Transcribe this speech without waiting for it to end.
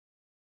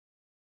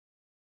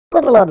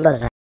Welcome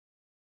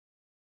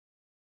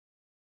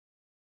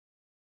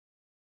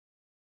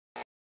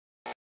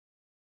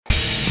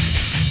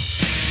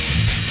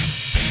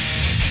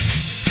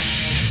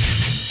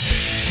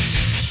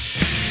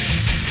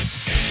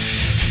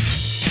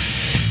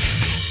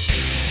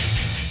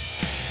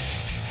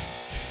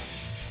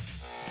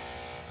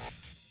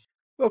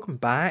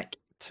back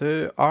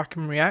to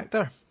Arkham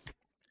Reactor.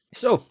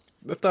 So,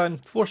 we've done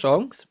 4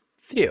 songs,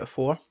 3 out of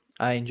 4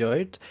 I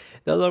enjoyed.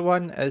 The other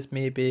one is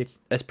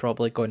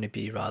probably going to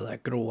be rather a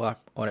grower,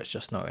 or it's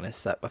just not going to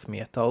sit with me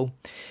at all.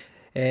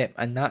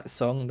 And that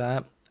song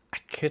that I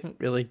couldn't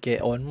really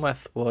get on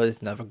with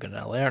was Never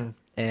Gonna Learn.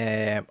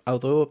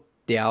 Although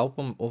the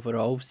album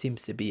overall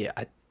seems to be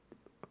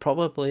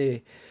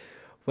probably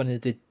one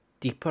of the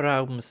deeper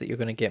albums that you're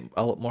going to get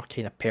a lot more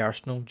kind of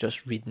personal,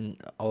 just reading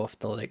off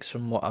the lyrics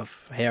from what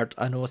I've heard.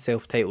 I know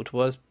self-titled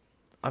was,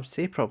 I'd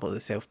say probably the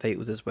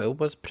self-titled as well,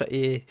 was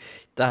pretty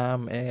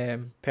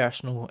damn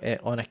personal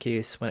on a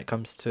case when it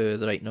comes to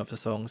the writing of the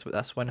songs, but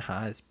this one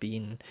has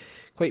been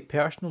quite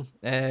personal.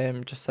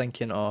 Just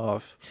thinking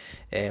of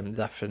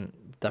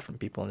different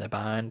people in the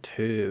band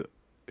who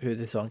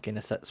the song kind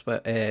of sits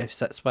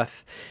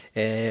with,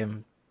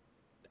 in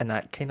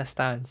that kind of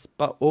stance.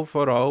 But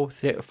overall,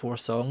 3 out of 4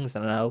 songs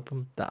in an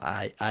album that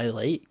I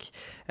like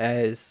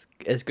is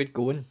good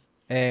going.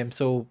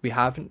 So we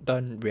haven't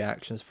done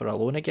reactions for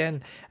Alone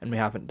Again, and we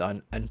haven't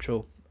done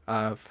intro.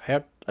 I've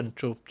heard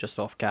intro just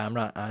off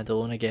camera, and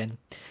Alone Again,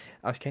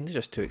 I was kind of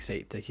just too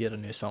excited to hear a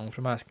new song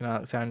from Asking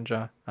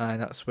Alexandria,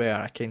 and that's where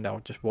I kind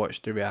of just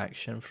watched the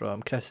reaction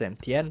from Chris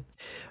MTN,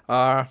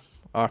 our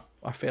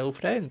fellow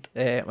friend,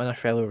 and our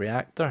fellow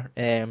reactor.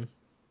 I'm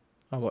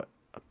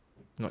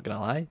not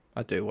gonna lie,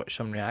 I do watch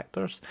some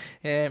reactors,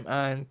 and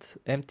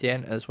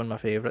MTN is one of my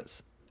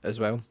favourites as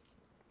well.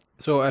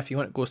 So if you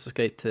want to go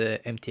subscribe to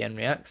MTN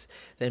Reacts,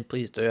 then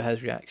please do.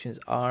 His reactions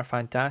are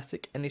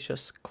fantastic, and he's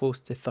just close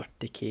to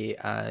 30k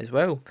as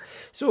well.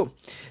 So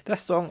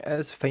this song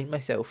is Find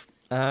Myself,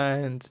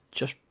 and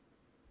just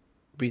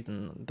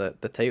reading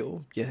the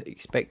title, you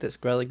expect it's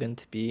really going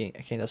to be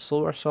a kind of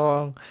slower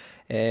song,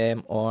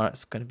 or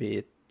it's going to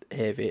be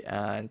heavy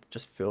and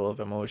just full of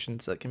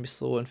emotions. It can be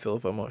slow and full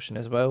of emotion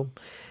as well,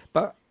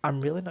 but I'm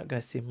really not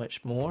going to say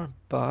much more,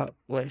 but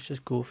let's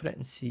just go for it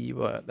and see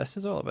what this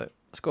is all about.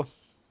 Let's go.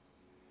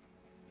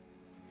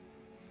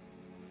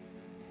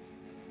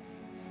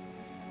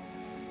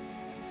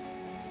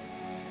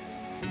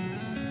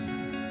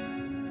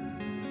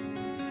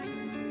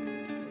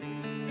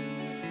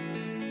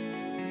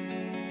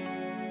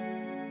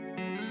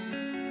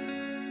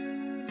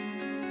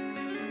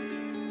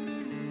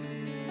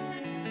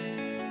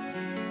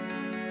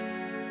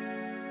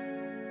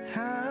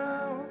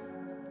 How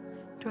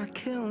do I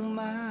kill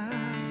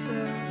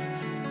myself?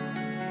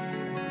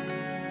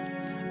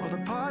 All the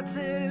parts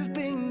that have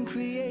been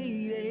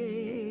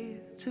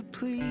created to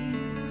please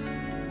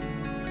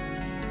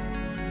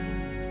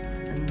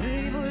and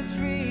leave what's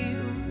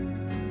real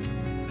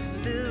but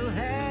still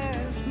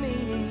has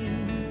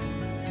meaning.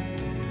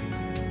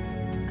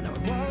 I know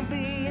it won't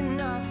be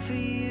enough for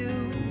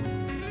you,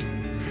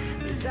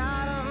 but it's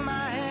out of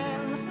my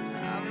hands.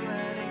 I'm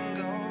letting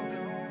go.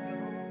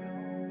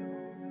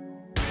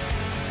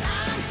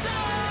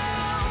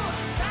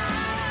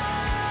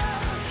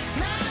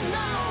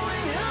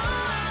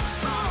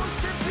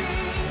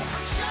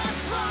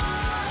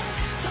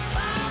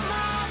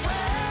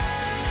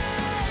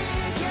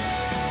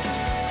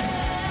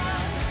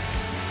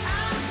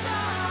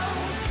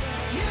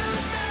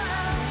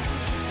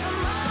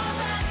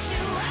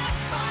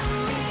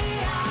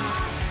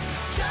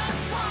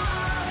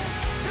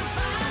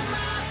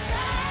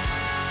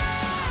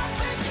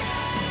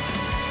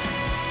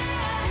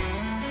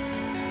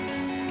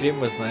 Graham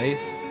was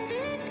nice.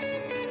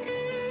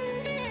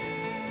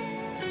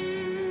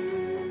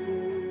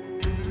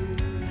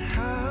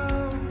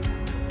 How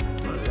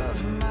do I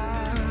love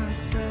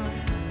myself?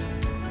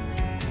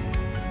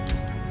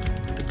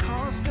 The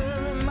constant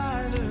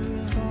reminder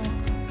of all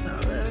I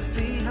left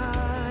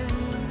behind,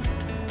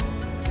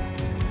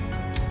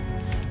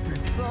 and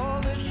it's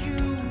all that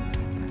you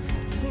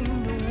seem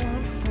to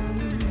want from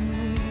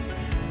me.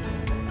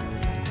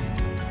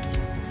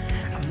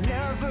 I'm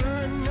never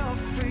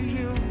enough for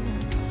you,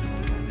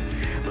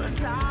 but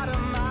it's out of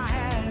my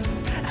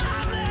hands.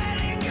 I'm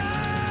letting go.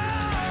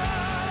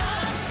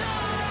 I'm so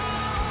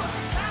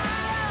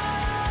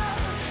tired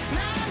of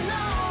not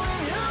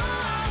knowing who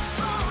I'm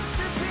supposed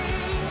to be.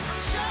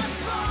 Just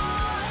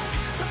want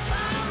to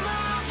find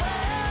my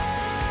way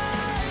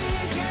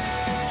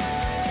again.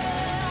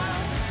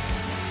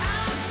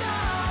 I'm so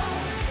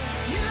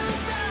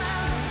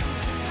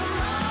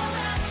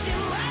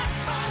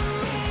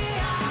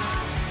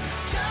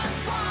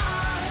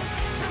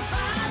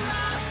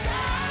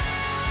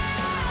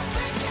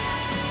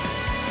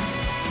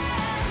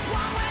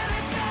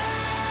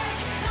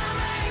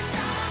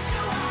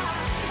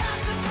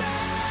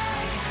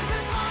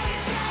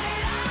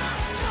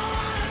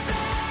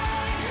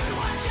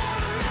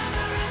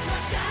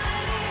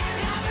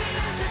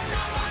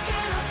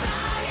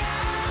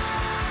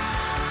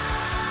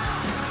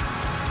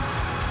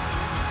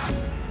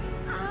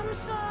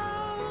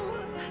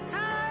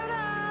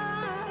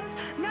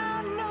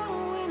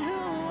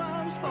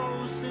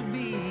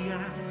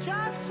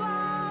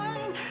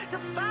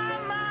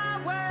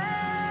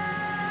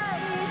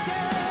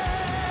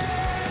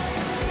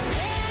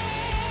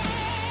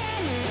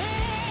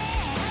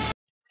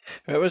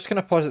Right, we're just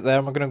going to pause it there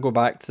and we're going to go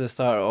back to the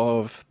start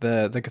of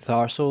the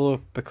guitar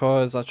solo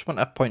because I just want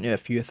to point out a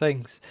few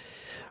things.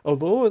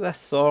 Although this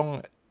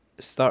song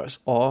starts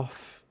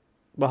off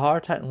with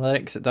hard hitting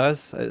lyrics,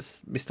 it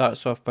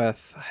starts off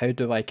with "How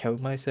do I kill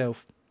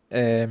myself?"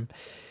 Um,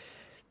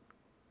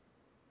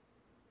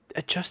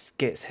 it just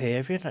gets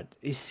heavy and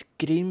his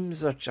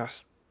screams are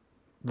just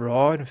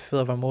raw and full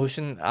of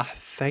emotion. I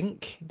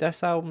think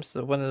this album's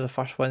one of the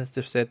first ones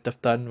they've said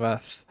they've done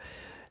with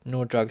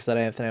no drugs or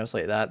anything else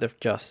like that.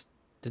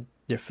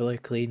 They're fully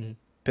clean,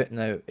 putting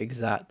out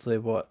exactly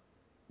what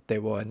they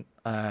want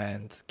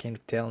and kind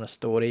of telling a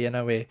story in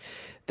a way.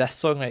 This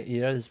song right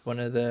here is one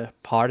of the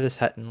hardest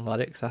hitting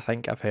lyrics I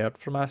think I've heard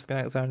from Asking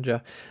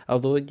Alexandria.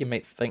 Although you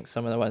might think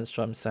some of the ones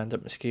from Stand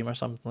Up and Scream or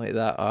something like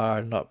that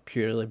are not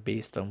purely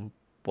based on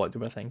what they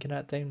were thinking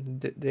at the time,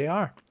 they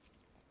are.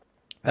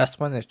 This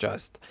one is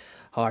just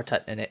hard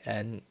hitting it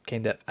in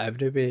kind of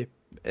every way.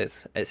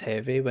 It's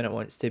heavy when it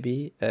wants to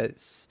be.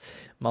 It's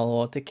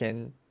melodic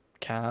and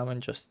calm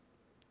and just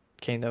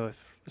kind of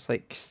it's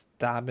like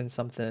stabbing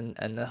something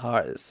in the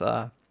heart. It's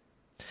in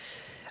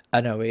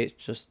a way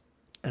it's just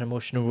an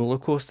emotional roller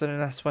coaster in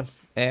this one.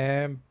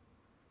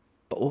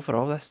 But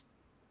overall this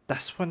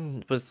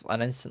one was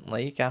an instant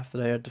like after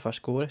I heard the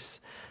first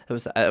chorus. It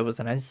was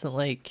an instant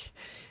like.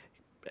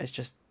 It's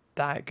just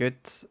that good.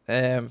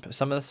 Some of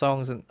the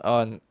songs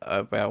on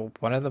well,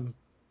 one of them,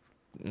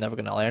 Never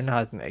Gonna Learn,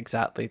 hasn't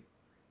exactly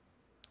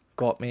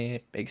got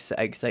me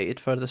excited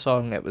for the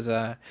song. There was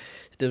a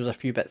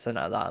few bits in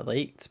it that I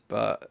liked,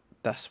 but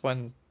this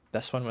one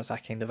was a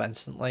kind of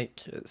instant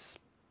like. It's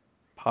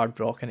hard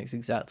rock and it's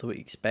exactly what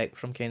you expect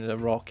from kind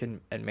of rock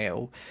and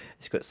metal.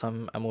 It's got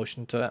some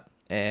emotion to it.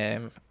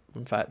 In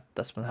fact,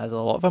 this one has a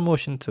lot of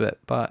emotion to it,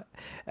 but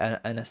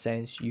in a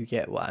sense, you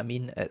get what I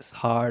mean. It's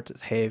hard,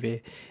 it's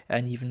heavy,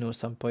 and even though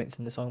some points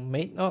in the song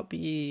might not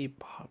be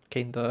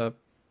kind of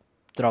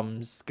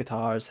drums,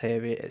 guitars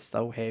heavy, it's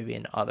still heavy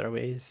in other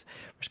ways.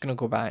 We're just going to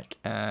go back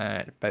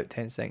at about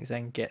 10 seconds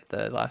and get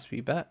the last wee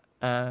bit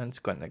and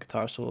go into the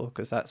guitar solo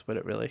because that's where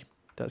it really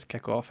does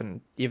kick off. And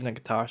even the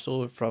guitar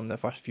solo from the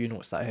first few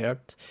notes that I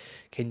heard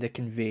kind of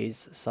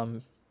conveys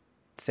some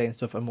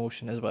sense of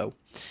emotion as well.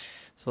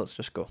 So let's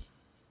just go.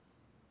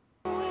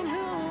 Knowing who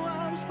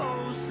I'm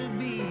supposed to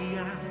be,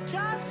 I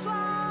just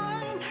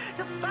want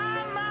to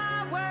find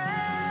my way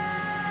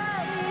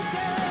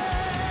down.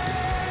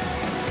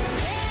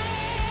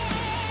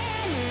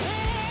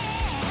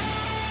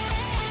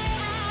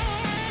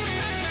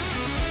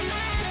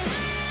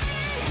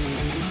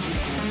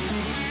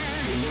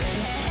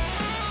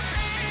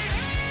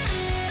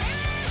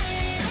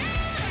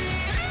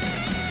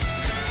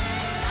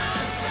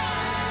 I'm so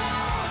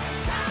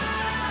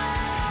tired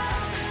of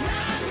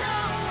not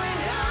knowing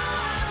who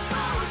I'm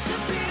supposed to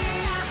be.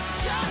 I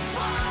just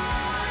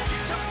want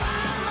to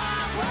find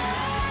my way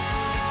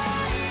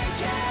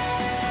again.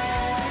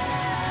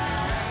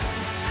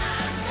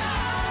 I'm so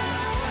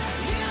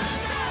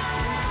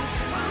useless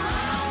for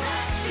all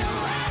that you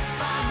ask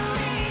from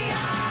me.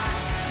 I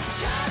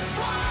just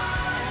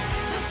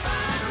want to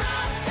find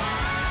myself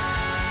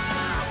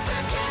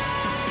again.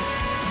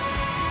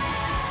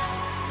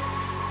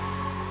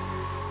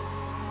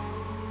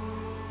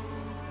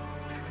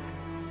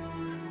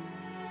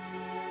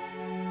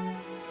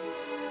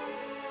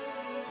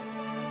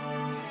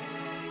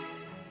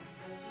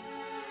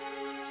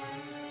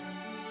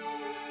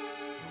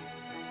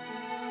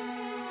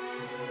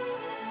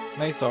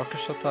 Nice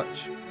orchestra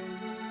touch.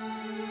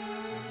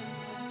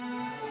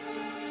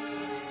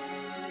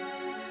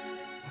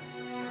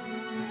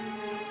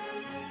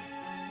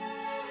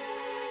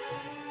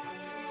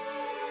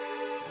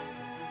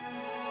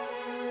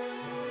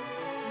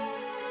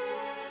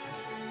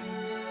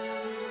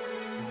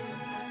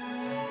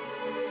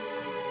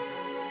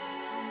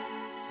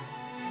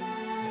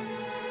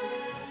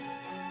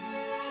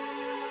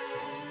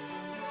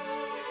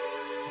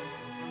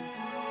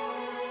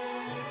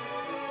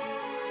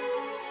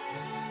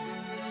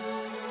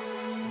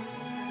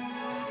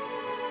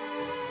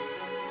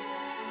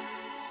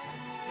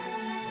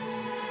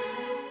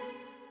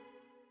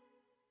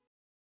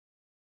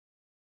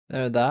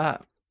 Now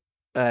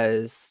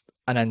that's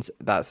an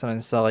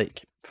answer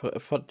like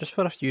for just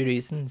for a few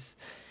reasons.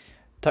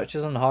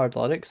 Touches on hard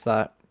lyrics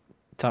that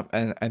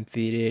in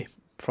theory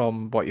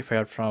from what you've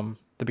heard from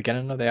the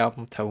beginning of the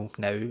album till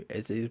now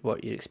is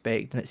what you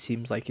expect, and it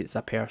seems like it's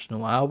a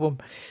personal album.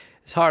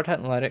 It's hard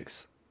hitting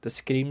lyrics. The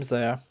screams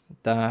there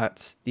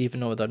that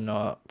even though they're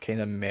not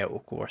kind of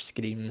metalcore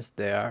screams,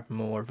 they're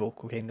more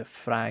vocal kind of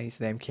fries,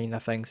 them kind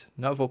of things.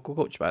 Not a vocal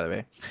coach, by the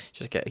way.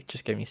 Just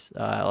give me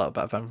a little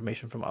bit of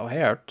information from what I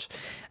heard.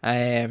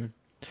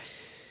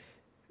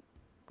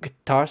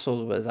 Guitar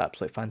solo was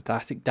absolutely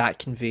fantastic. That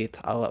conveyed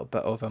a little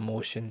bit of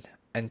emotion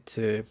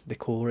into the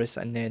chorus,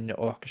 and then the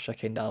orchestra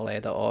kind of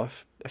led it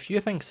off. A few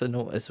things to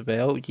note as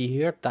well. You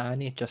hear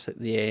Danny just at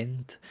the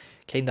end,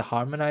 kind of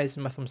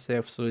harmonising with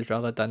himself. So he's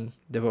rather done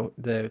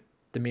the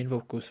main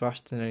vocals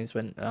first, and then he's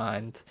went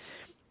and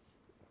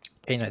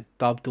kind of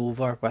dubbed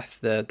over with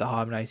the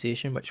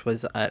harmonisation, which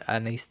was a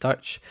nice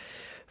touch.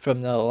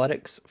 from the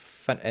lyrics,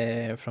 from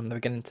the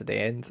beginning to the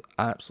end,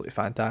 absolutely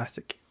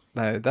fantastic.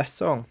 Now, this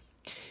song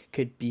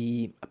could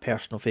be a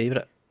personal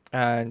favourite,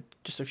 and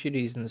just a few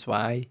reasons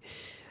why.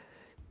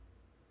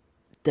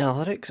 The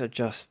lyrics are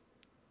just,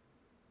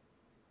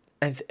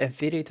 in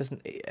theory,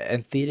 doesn't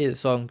in theory the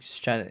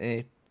song's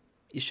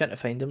he's trying to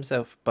find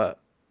himself, but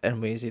in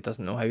ways he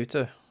doesn't know how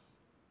to.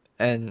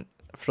 And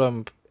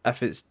from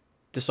if it's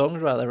the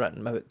song's rather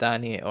written about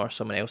Danny or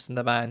someone else in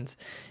the band,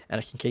 and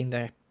I can kind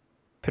of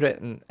put it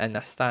in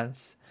this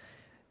stance,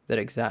 they're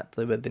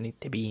exactly where they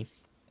need to be.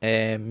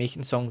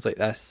 Making songs like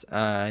this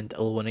and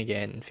Alone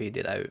Again and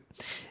Faded Out.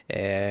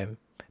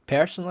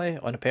 Personally,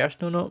 on a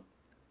personal note,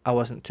 I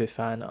wasn't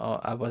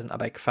I wasn't a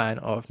big fan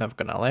of Never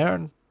Gonna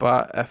Learn,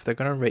 but if they're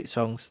gonna write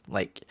songs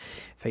like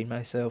Find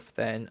Myself,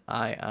 then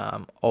I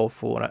am all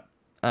for it.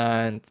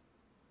 And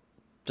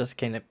just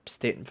kind of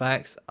stating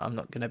facts, I'm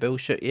not gonna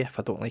bullshit you. If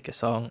I don't like a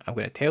song, I'm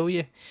gonna tell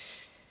you.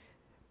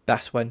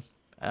 This one,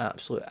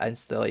 absolute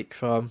insta like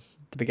from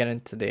the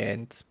beginning to the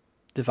end.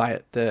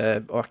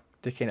 The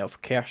kind of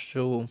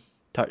orchestral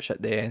touch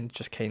at the end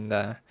just kind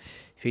of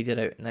faded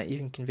out, and that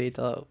even conveyed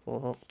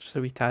just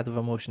a wee tad of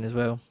emotion as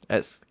well.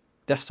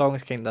 This song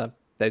is kind of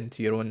down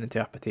to your own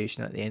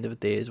interpretation at the end of the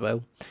day as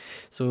well.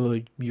 So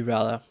you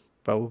rather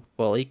will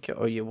like it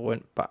or you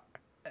won't. But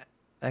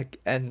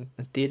in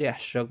theory, I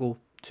struggle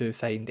to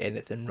find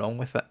anything wrong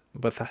with it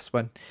with this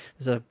one.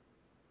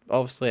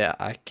 Obviously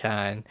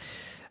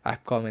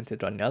I've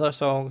commented on the other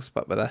songs,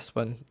 but with this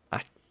one,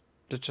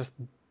 there's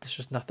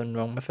just nothing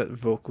wrong with it.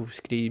 Vocal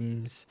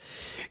screams,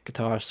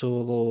 guitar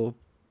solo,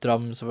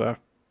 drums were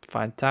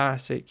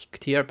fantastic. You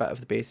could hear a bit of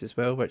the bass as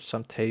well, which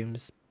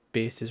sometimes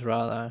bass is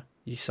rather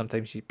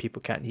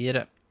people can't hear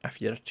it.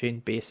 If you're a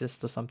trained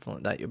bassist or something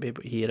like that, you'll be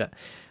able to hear it.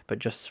 But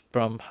just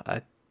from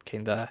a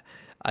kind of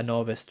a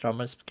novice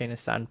drummer's kind of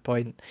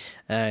standpoint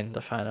and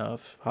a fan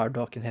of hard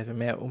rock and heavy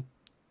metal,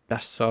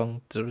 this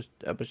song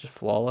it was just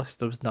flawless.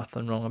 There was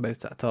nothing wrong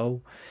about it at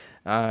all,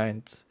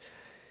 and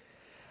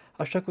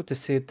I struggled to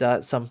say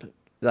that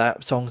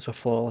songs were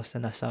flawless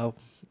in this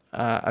album.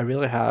 I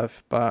really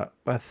have, but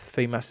with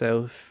Find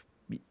Myself,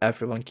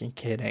 everyone can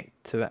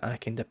connect to it on a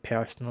kind of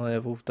personal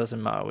level.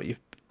 Doesn't matter what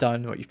you've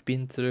done, what you've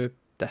been through.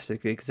 This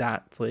is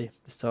exactly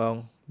the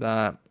song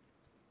that,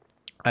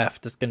 if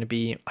there's going to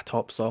be a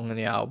top song in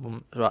the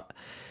album,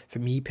 for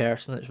me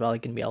personally, it's really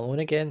going to be Alone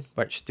Again,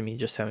 which to me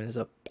just sounds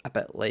a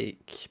bit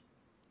like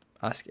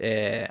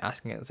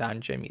Asking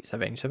Alexandria meets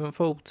Avenged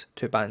Sevenfold,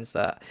 two bands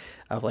that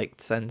I've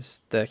liked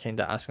since the kind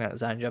of Asking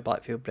Alexandria,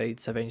 Blackfield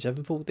Brides, Avenged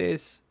Sevenfold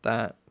days,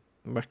 that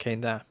were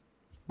kind of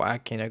what I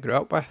kind of grew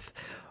up with.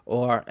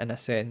 Or in a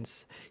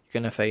sense,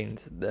 you're going to find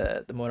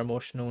the more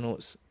emotional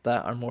notes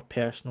that are more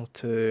personal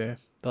to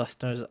the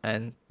listeners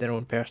in their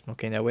own personal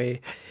kind of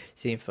way.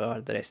 Same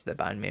for the rest of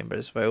the band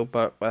members as well.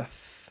 But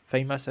with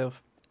Find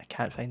Myself, I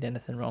can't find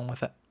anything wrong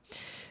with it.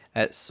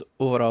 It's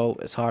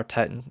hard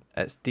hitting,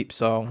 it's deep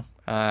song,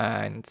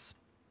 and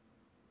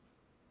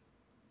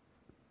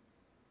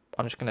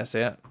I'm just gonna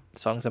say it, the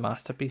song's a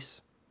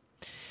masterpiece.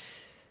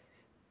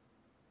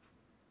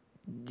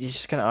 You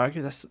just can't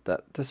argue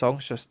that the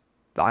song's just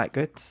that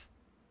good.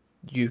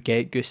 You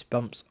get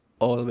goosebumps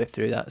all the way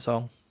through that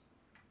song.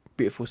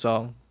 Beautiful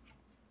song.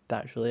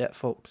 That's really it,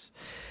 folks.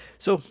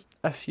 So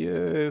if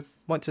you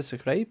want to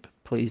subscribe,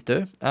 please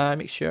do.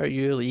 Make sure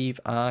you leave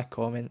a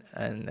comment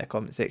in the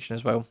comment section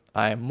as well.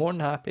 I am more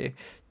than happy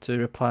to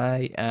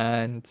reply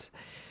and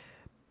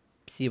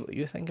see what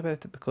you think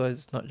about it, because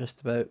it's not just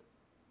about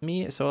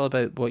me, it's all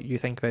about what you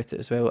think about it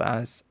as well.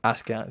 As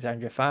Asking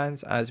Alexandria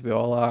fans, as we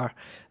all are,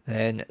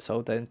 then it's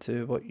all down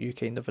to what you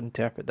kind of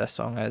interpret this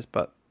song as.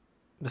 But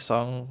the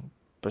song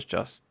was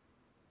just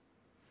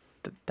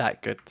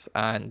that good,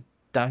 and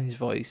Danny's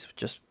voice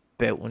just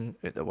belting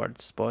out the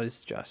words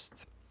was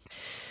just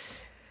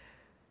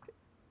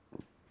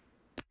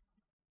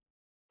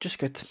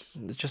good.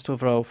 Just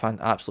overall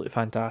absolutely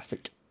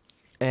fantastic.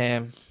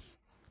 Anyway,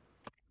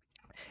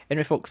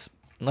 folks,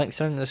 links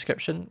are in the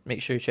description.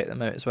 Make sure you check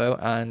them out as well,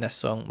 and this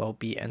song will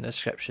be in the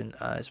description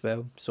as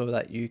well, so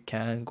that you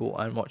can go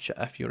and watch it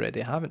if you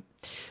already haven't.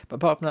 But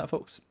apart from that,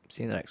 folks,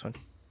 see you in the next one.